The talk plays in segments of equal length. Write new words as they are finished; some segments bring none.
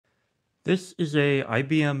This is a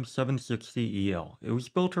IBM 760EL. It was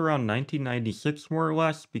built around 1996 more or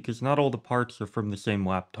less because not all the parts are from the same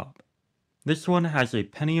laptop. This one has a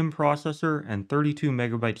Pentium processor and 32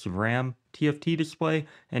 megabytes of RAM, TFT display,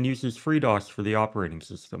 and uses FreeDOS for the operating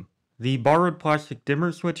system. The borrowed plastic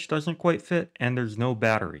dimmer switch doesn't quite fit and there's no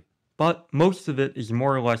battery. But most of it is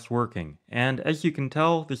more or less working, and as you can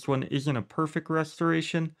tell, this one isn't a perfect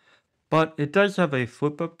restoration, but it does have a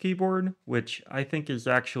flip-up keyboard, which I think is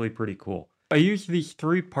actually pretty cool. I used these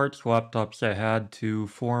three parts laptops I had to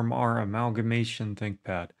form our amalgamation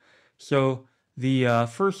ThinkPad. So the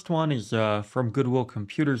first one is from Goodwill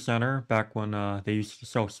Computer Center, back when they used to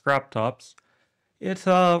sell scrap tops. It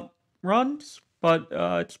runs, but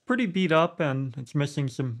it's pretty beat up and it's missing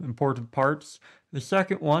some important parts. The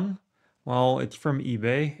second one, well, it's from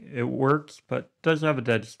eBay. It works, but does have a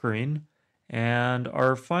dead screen. And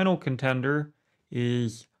our final contender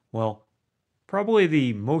is, well, probably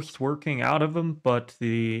the most working out of them, but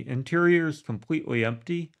the interior is completely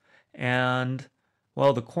empty. And,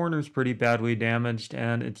 well, the corner's pretty badly damaged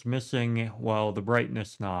and it's missing, well, the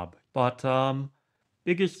brightness knob. But,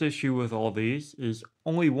 biggest issue with all these is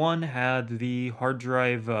only one had the hard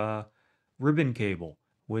drive ribbon cable,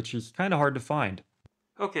 which is kind of hard to find.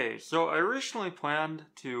 Okay, so I originally planned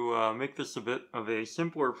to make this a bit of a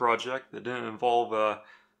simpler project that didn't involve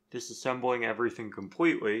disassembling everything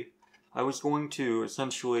completely. I was going to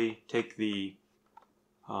essentially take the,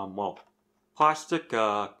 well, plastic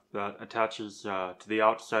that attaches to the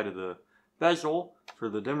outside of the bezel for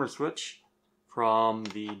the dimmer switch from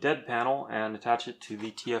the dead panel and attach it to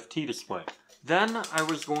the TFT display. Then I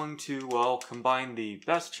was going to, well, combine the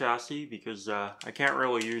best chassis because I can't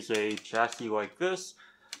really use a chassis like this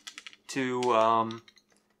to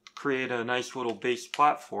create a nice little base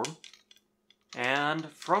platform. And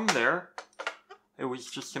from there, it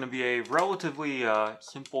was just going to be a relatively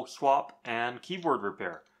simple swap and keyboard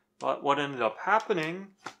repair. But what ended up happening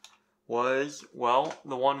was, well,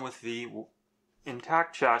 the one with the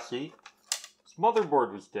intact chassis, its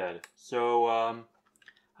motherboard was dead. So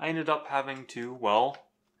I ended up having to, well,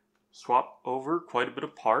 swap over quite a bit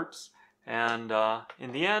of parts. And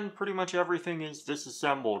in the end, pretty much everything is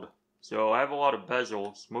disassembled. So I have a lot of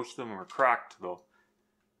bezels. Most of them are cracked, though.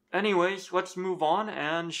 Anyways, let's move on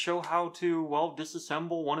and show how to, well,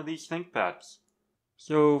 disassemble one of these ThinkPads.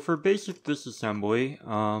 So for basic disassembly,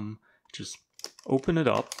 just open it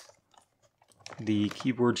up. The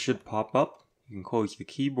keyboard should pop up. You can close the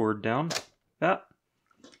keyboard down, like that.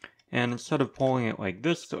 And instead of pulling it like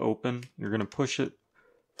this to open, you're going to push it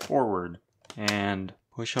forward and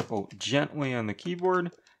push up gently on the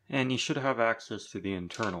keyboard, and you should have access to the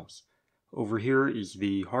internals. Over here is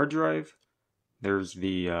the hard drive. There's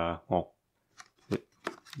the, well,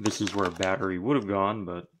 this is where a battery would have gone,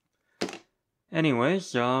 but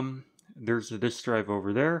anyways, there's the disk drive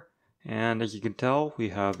over there, and as you can tell, we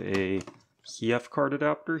have a CF card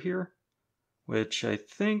adapter here, which I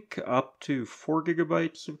think up to 4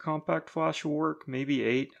 gigabytes of compact flash will work, maybe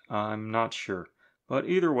 8, I'm not sure. But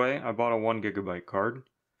either way, I bought a 1 gigabyte card.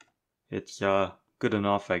 It's good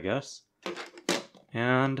enough, I guess.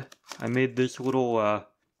 And I made this little,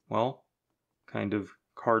 well, kind of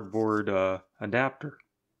cardboard adapter.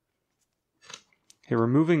 Okay,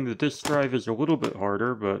 removing the disk drive is a little bit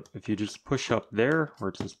harder, but if you just push up there,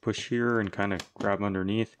 or just push here and kind of grab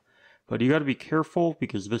underneath. But you got to be careful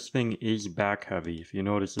because this thing is back heavy. If you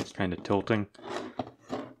notice, it's kind of tilting.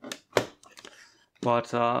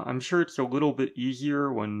 But I'm sure it's a little bit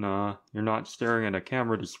easier when you're not staring at a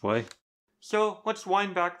camera display. So let's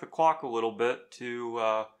wind back the clock a little bit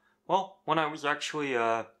to, well, when I was actually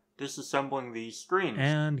disassembling the screens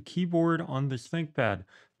and keyboard on this ThinkPad.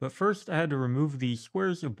 But first I had to remove the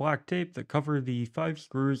squares of black tape that cover the 5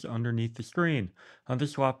 screws underneath the screen. On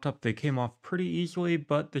this laptop they came off pretty easily,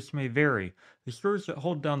 but this may vary. The screws that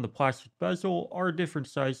hold down the plastic bezel are different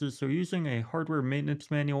sizes, so using a hardware maintenance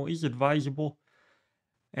manual is advisable.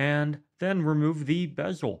 And then remove the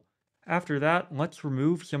bezel. After that, let's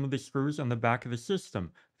remove some of the screws on the back of the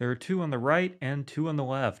system. There are 2 on the right and 2 on the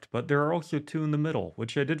left, but there are also 2 in the middle,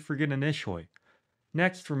 which I did forget initially.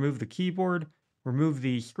 Next, remove the keyboard, remove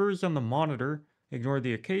the screws on the monitor, ignore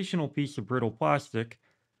the occasional piece of brittle plastic,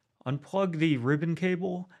 unplug the ribbon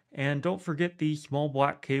cable, and don't forget the small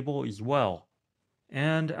black cable as well.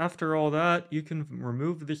 And after all that, you can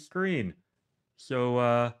remove the screen.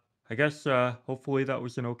 So, I guess hopefully that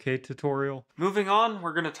was an okay tutorial. Moving on,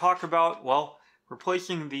 we're going to talk about, well,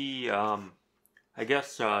 replacing the, I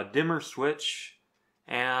guess, dimmer switch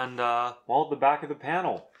and, well, the back of the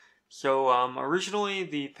panel. So originally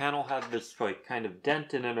the panel had this like kind of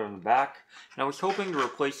dent in it on the back, and I was hoping to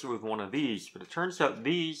replace it with one of these, but it turns out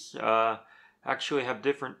these actually have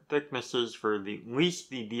different thicknesses for at least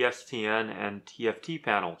the DSTN and TFT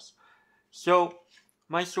panels. So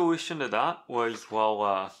my solution to that was,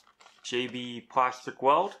 well, JB plastic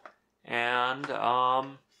weld, and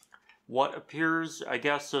what appears, I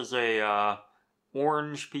guess, as a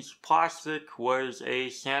orange piece of plastic was a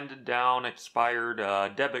sanded down expired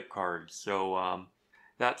debit card. So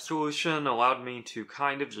that solution allowed me to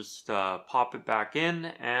kind of just pop it back in,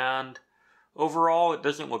 and overall it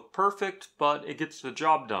doesn't look perfect, but it gets the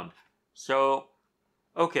job done. So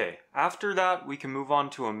okay, after that we can move on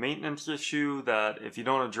to a maintenance issue that if you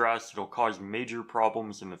don't address, it'll cause major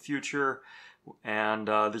problems in the future. And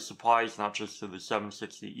this applies not just to the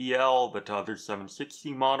 760EL, but to other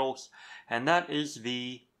 760 models. And that is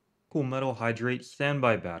the nickel metal hydrate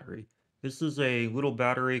standby battery. This is a little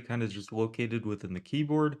battery kind of just located within the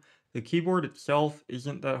keyboard. The keyboard itself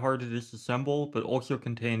isn't that hard to disassemble, but also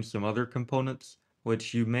contains some other components,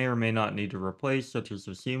 which you may or may not need to replace, such as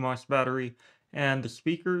the CMOS battery and the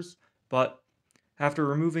speakers. But after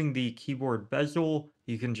removing the keyboard bezel,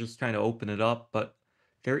 you can just kind of open it up, but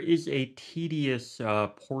there is a tedious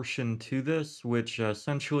portion to this, which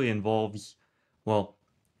essentially involves, well,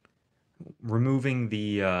 removing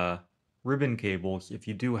the ribbon cables if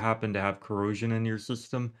you do happen to have corrosion in your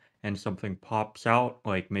system and something pops out,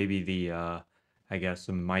 like maybe the, I guess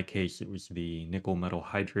in my case, it was the nickel metal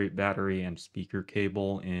hydrate battery and speaker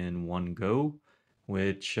cable in one go,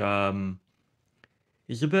 which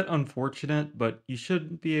is a bit unfortunate, but you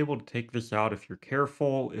should be able to take this out if you're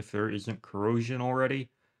careful, if there isn't corrosion already.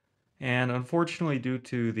 And unfortunately, due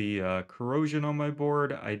to the corrosion on my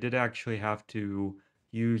board, I did actually have to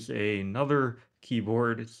use another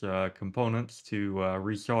keyboard's components to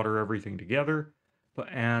resolder everything together.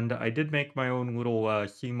 And I did make my own little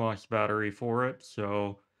CMOS battery for it.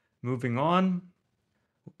 So moving on,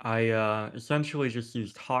 I essentially just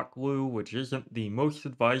used hot glue, which isn't the most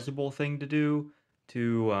advisable thing to do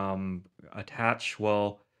to attach,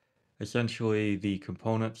 well, essentially the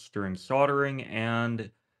components during soldering, and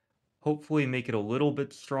hopefully make it a little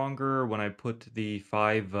bit stronger when I put the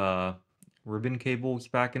 5 ribbon cables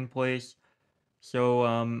back in place.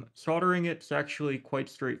 So soldering it's actually quite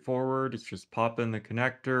straightforward. It's just pop in the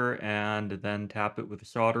connector and then tap it with a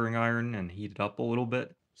soldering iron and heat it up a little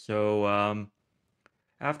bit. So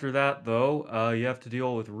after that though, you have to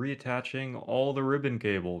deal with reattaching all the ribbon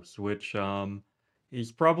cables, which is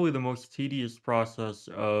probably the most tedious process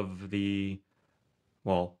of the,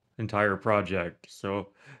 well, entire project. So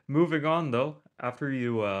moving on though, after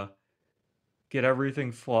you get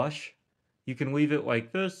everything flush, you can leave it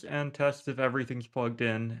like this and test if everything's plugged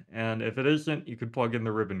in, and if it isn't, you can plug in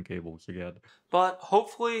the ribbon cables again. But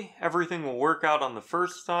hopefully everything will work out on the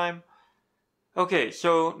first time. Okay,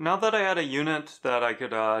 so now that I had a unit that I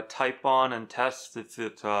could type on and test if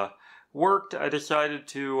it worked, I decided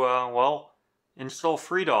to, well, install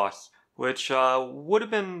freedos, which would have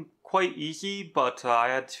been quite easy, but I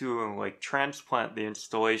had to like transplant the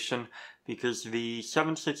installation because the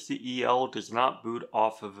 760EL does not boot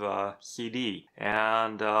off of a CD,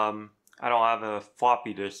 and I don't have a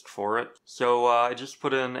floppy disk for it. So I just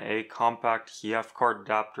put in a compact CF card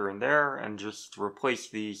adapter in there and just replace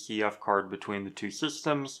the CF card between the two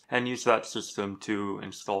systems and use that system to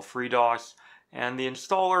install FreeDOS. And the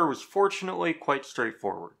installer was fortunately quite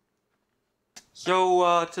straightforward.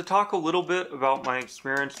 So to talk a little bit about my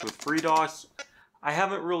experience with FreeDOS, I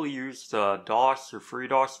haven't really used DOS or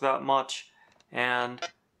FreeDOS that much, and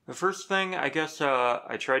the first thing I guess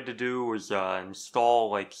I tried to do was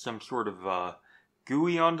install like some sort of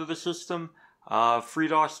GUI onto the system.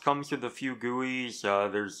 FreeDOS comes with a few GUIs.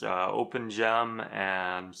 There's OpenGem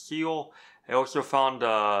and Seal. I also found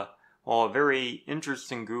well, a very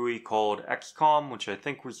interesting GUI called XCOM, which I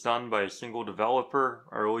think was done by a single developer,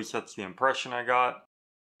 or at least that's the impression I got.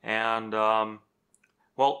 And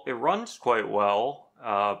well, it runs quite well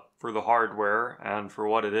for the hardware and for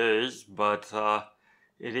what it is, but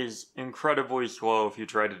it is incredibly slow if you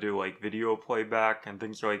try to do like video playback and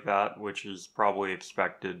things like that, which is probably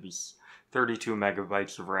expected because 32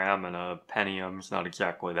 megabytes of RAM and a Pentium's not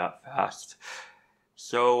exactly that fast.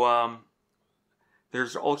 So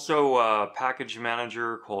there's also a package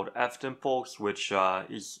manager called FDimpulse, which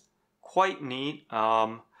is quite neat.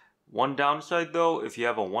 One downside though, if you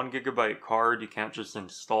have a 1 gigabyte card, you can't just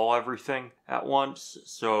install everything at once.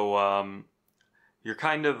 So you're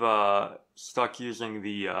kind of stuck using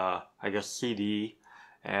the, I guess, CD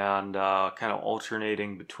and kind of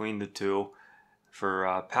alternating between the two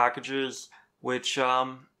for packages, which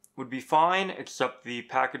would be fine, except the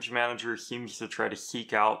package manager seems to try to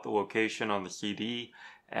seek out the location on the CD,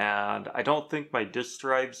 and I don't think my disk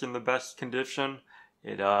drive's in the best condition.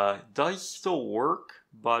 It does still work,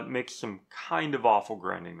 but makes some kind of awful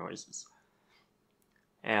grinding noises.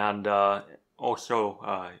 And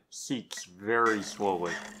also seeks very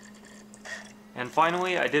slowly. And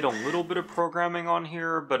finally, I did a little bit of programming on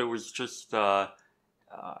here, but it was just, I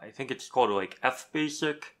think it's called like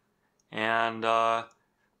FBasic, and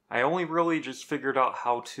I only really just figured out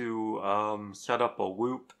how to set up a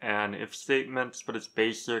loop and if statements, but it's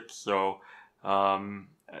basic, so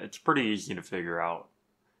it's pretty easy to figure out.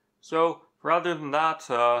 So rather than that,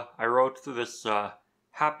 I wrote this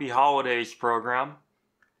Happy Holidays program,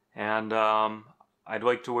 and I'd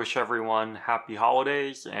like to wish everyone happy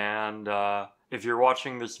holidays, and if you're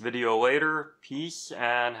watching this video later, peace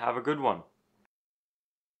and have a good one.